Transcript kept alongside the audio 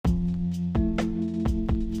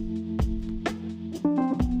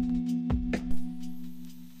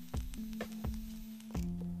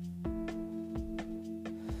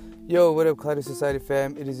Yo, what up, Cloudy Society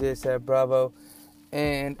fam? It is ASAP Bravo,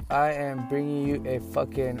 and I am bringing you a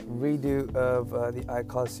fucking redo of the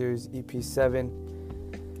iCall series EP7.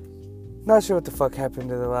 Not sure what the fuck happened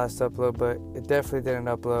to the last upload, but it definitely didn't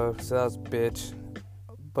upload, so that was bitch.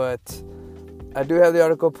 But I do have the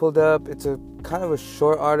article pulled up. It's a kind of a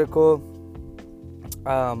short article.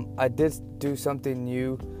 I did do something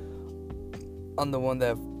new on the one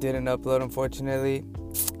that didn't upload, unfortunately.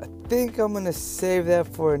 I think I'm going to save that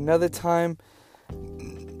for another time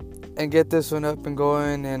and get this one up and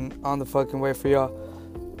going and on the fucking way for y'all.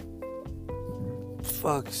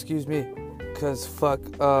 Excuse me. Because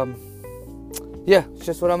yeah, it's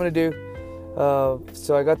just what I'm going to do.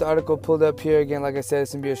 So I got the article pulled up here. Again, like I said,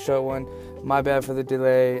 it's going to be a short one. My bad for the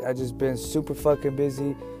delay. I just been super fucking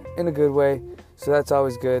busy in a good way. So that's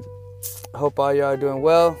always good. I hope all y'all are doing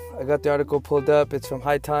well. I got the article pulled up. It's from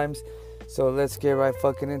High Times. So let's get right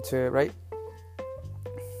fucking into it, right?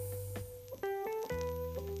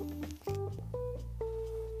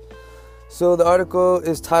 So the article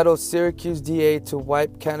is titled Syracuse DA to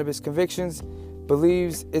Wipe Cannabis Convictions,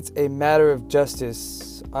 Believes It's a Matter of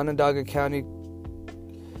Justice. Onondaga County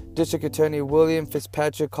District Attorney William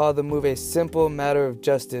Fitzpatrick called the move a simple matter of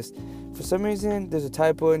justice. For some reason, there's a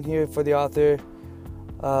typo in here for the author.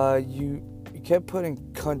 You kept putting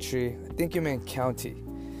country. I think you meant county.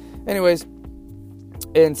 Anyways,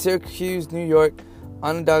 in Syracuse, New York,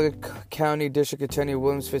 Onondaga County District Attorney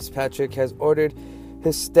William Fitzpatrick has ordered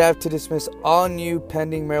his staff to dismiss all new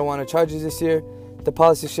pending marijuana charges this year. The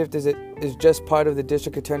policy shift is just part of the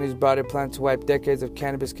district attorney's broader plan to wipe decades of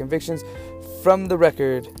cannabis convictions from the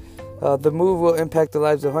record. The move will impact the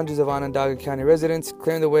lives of hundreds of Onondaga County residents,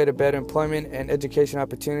 clearing the way to better employment and education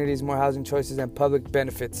opportunities, more housing choices, and public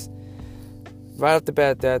benefits. Right off the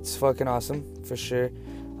bat, that's fucking awesome, for sure.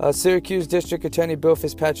 Syracuse District Attorney Bill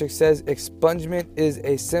Fitzpatrick says expungement is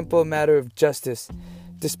a simple matter of justice.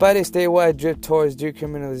 Despite a statewide drift towards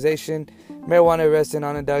decriminalization, marijuana arrests in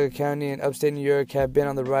Onondaga County and upstate New York have been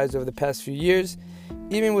on the rise over the past few years.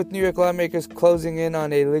 Even with New York lawmakers closing in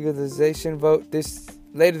on a legalization vote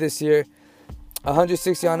later this year,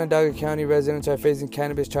 160 Onondaga County residents are facing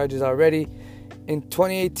cannabis charges already. In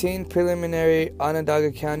 2018, preliminary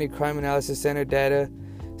Onondaga County Crime Analysis Center data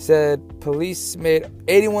said police made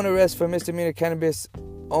 81 arrests for misdemeanor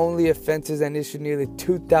cannabis-only offenses and issued nearly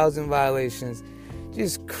 2,000 violations.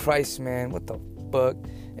 Jesus Christ, man, what the fuck?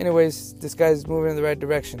 Anyways, this guy's moving in the right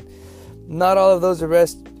direction. Not all of those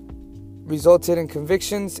arrests resulted in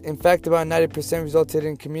convictions. In fact, about 90% resulted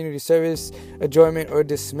in community service, adjournment, or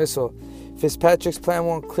dismissal. Fitzpatrick's plan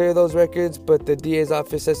won't clear those records, but the DA's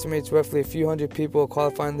office estimates roughly a few hundred people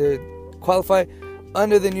qualify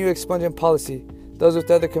under the new expungement policy. Those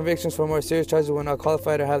with other convictions for more serious charges will not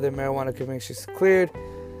qualify to have their marijuana convictions cleared.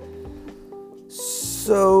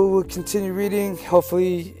 So we'll continue reading.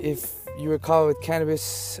 Hopefully, if you recall with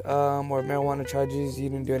cannabis or marijuana charges, you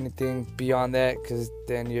didn't do anything beyond that, because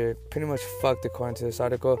then you're pretty much fucked according to this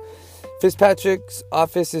article. Fitzpatrick's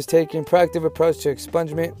office is taking proactive approach to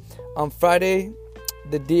expungement. On Friday,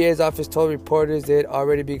 the DA's office told reporters they had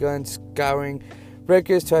already begun scouring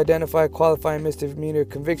records to identify qualifying misdemeanor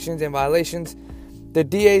convictions and violations. The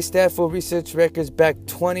DA staff will research records back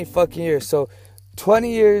 20 fucking years. So 20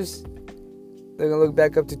 years, they're going to look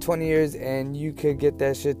back up to 20 years and you could get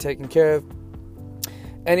that shit taken care of.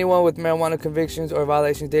 Anyone with marijuana convictions or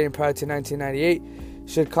violations dating prior to 1998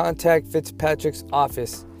 should contact Fitzpatrick's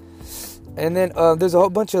office. And then there's a whole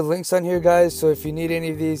bunch of links on here, guys. So if you need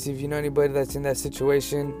any of these, if you know anybody that's in that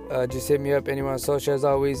situation, just hit me up anywhere on social, as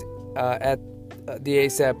always, at the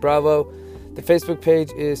ASAP Bravo. The Facebook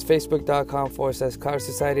page is facebook.com/Cloudy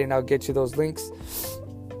Society, and I'll get you those links.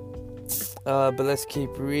 But let's keep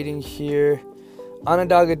reading here.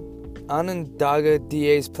 Onondaga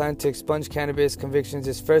DA's plan to expunge cannabis convictions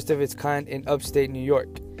is first of its kind in upstate New York.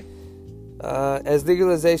 As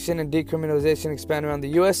legalization and decriminalization expand around the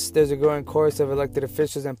U.S., there's a growing chorus of elected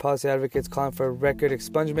officials and policy advocates calling for a record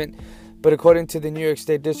expungement. But according to the New York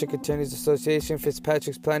State District Attorneys Association,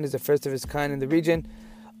 Fitzpatrick's plan is the first of its kind in the region.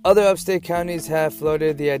 Other upstate counties have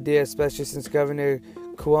floated the idea, especially since Governor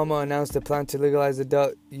Cuomo announced a plan to legalize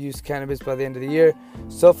adult-use cannabis by the end of the year.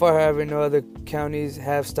 So far, however, no other counties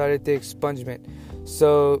have started the expungement.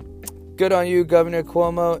 So, good on you, Governor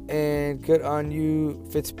Cuomo, and good on you,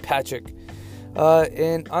 Fitzpatrick.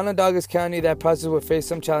 In Onondaga County, that process will face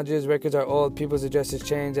some challenges. Records are old, people's addresses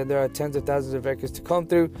change, and there are tens of thousands of records to comb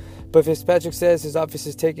through. But Fitzpatrick says his office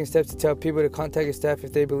is taking steps to tell people to contact his staff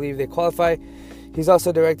if they believe they qualify. He's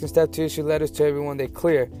also directing staff to issue letters to everyone they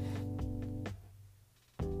clear.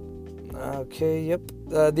 Okay, yep.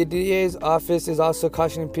 The DA's office is also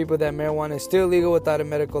cautioning people that marijuana is still legal without a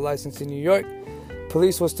medical license in New York.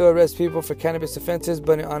 Police will still arrest people for cannabis offenses,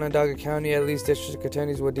 but in Onondaga County, at least district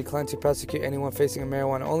attorneys will decline to prosecute anyone facing a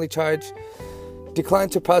marijuana-only charge, decline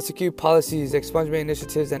to prosecute policies, expungement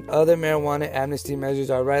initiatives, and other marijuana amnesty measures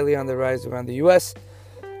are rightly on the rise around the U.S.,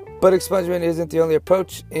 but expungement isn't the only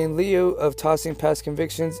approach. In lieu of tossing past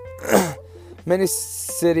convictions, many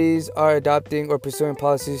cities are adopting or pursuing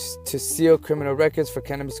policies to seal criminal records for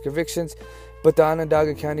cannabis convictions, but the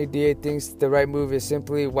Onondaga County DA thinks the right move is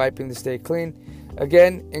simply wiping the state clean.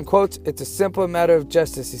 Again, in quotes, "It's a simple matter of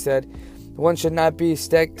justice," he said. "One should not be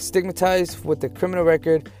stigmatized with a criminal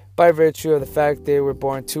record by virtue of the fact they were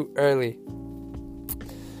born too early."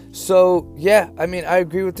 So, yeah, I mean, I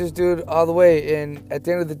agree with this dude all the way. And at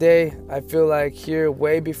the end of the day, I feel like here,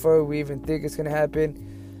 way before we even think it's going to happen,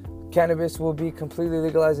 cannabis will be completely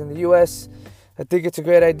legalized in the U.S. I think it's a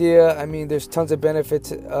great idea. I mean, there's tons of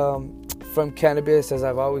benefits from cannabis, as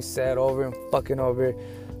I've always said over and fucking over.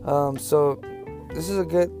 So this is a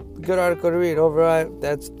good article to read. Overall,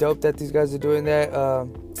 that's dope that these guys are doing that.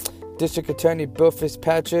 District Attorney Bill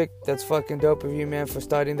Fitzpatrick, that's fucking dope of you, man, for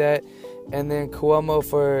starting that. And then Cuomo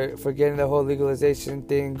for getting the whole legalization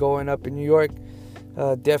thing going up in New York.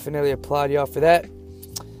 Definitely applaud y'all for that.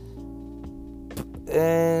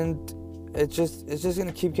 And it's just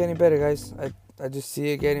gonna keep getting better, guys. I just see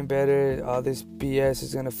it getting better. All this BS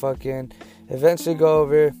is gonna fucking eventually go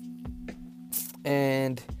over.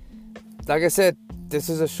 And like I said, this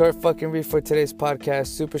is a short fucking read for today's podcast.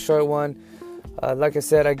 Super short one. Like I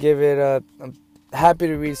said, I give it I'm happy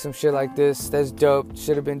to read some shit like this. That's dope.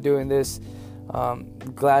 Should have been doing this.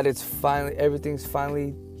 Glad everything's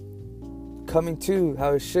finally coming to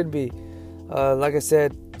how it should be. Like I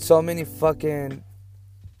said, so many fucking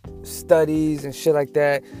studies and shit like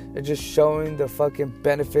that are just showing the fucking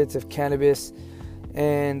benefits of cannabis,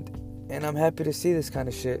 and I'm happy to see this kind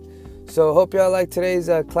of shit. So hope y'all like today's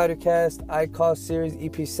Cloudycast I Call series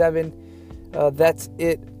EP7. That's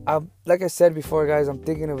it. Like I said before, guys, I'm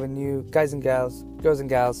thinking of a new girls and guys,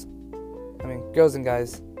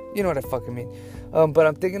 you know what I fucking mean. But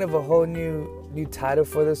I'm thinking of a whole new title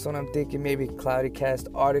for this one. I'm thinking maybe Cloudycast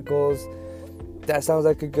Articles. That sounds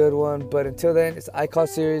like a good one. But until then, it's I Call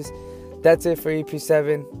series. That's it for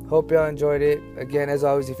EP7. Hope y'all enjoyed it. Again, as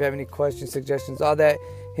always, if you have any questions, suggestions, all that,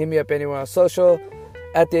 hit me up anywhere on social.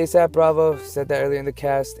 At the ASAP Bravo, said that earlier in the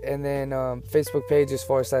cast. And then Facebook page is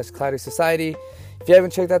 /Cloudy Society. If you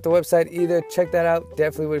haven't checked out the website either, check that out.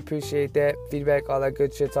 Definitely would appreciate that. Feedback, all that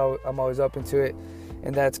good shit. I'm always open to it.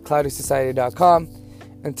 And that's cloudysociety.com.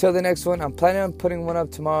 Until the next one, I'm planning on putting one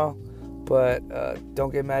up tomorrow. But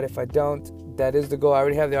don't get mad if I don't. That is the goal. I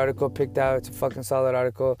already have the article picked out. It's a fucking solid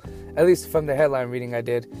article. At least from the headline reading I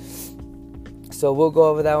did. So we'll go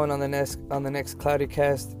over that one on the next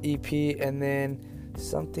Cloudycast EP. And then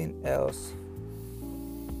something else.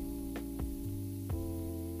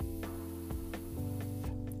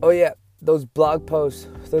 Oh yeah, those blog posts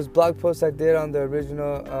I did on the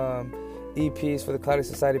original EPs for the Cloudy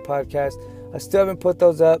Society podcast. I still haven't put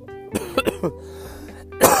those up.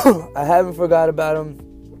 I haven't forgot about them.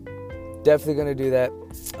 Definitely gonna do that.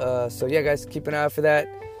 So yeah, guys, keep an eye out for that.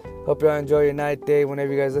 Hope y'all enjoy your night, day,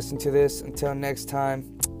 whenever you guys listen to this. Until next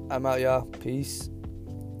time, I'm out, y'all. Peace.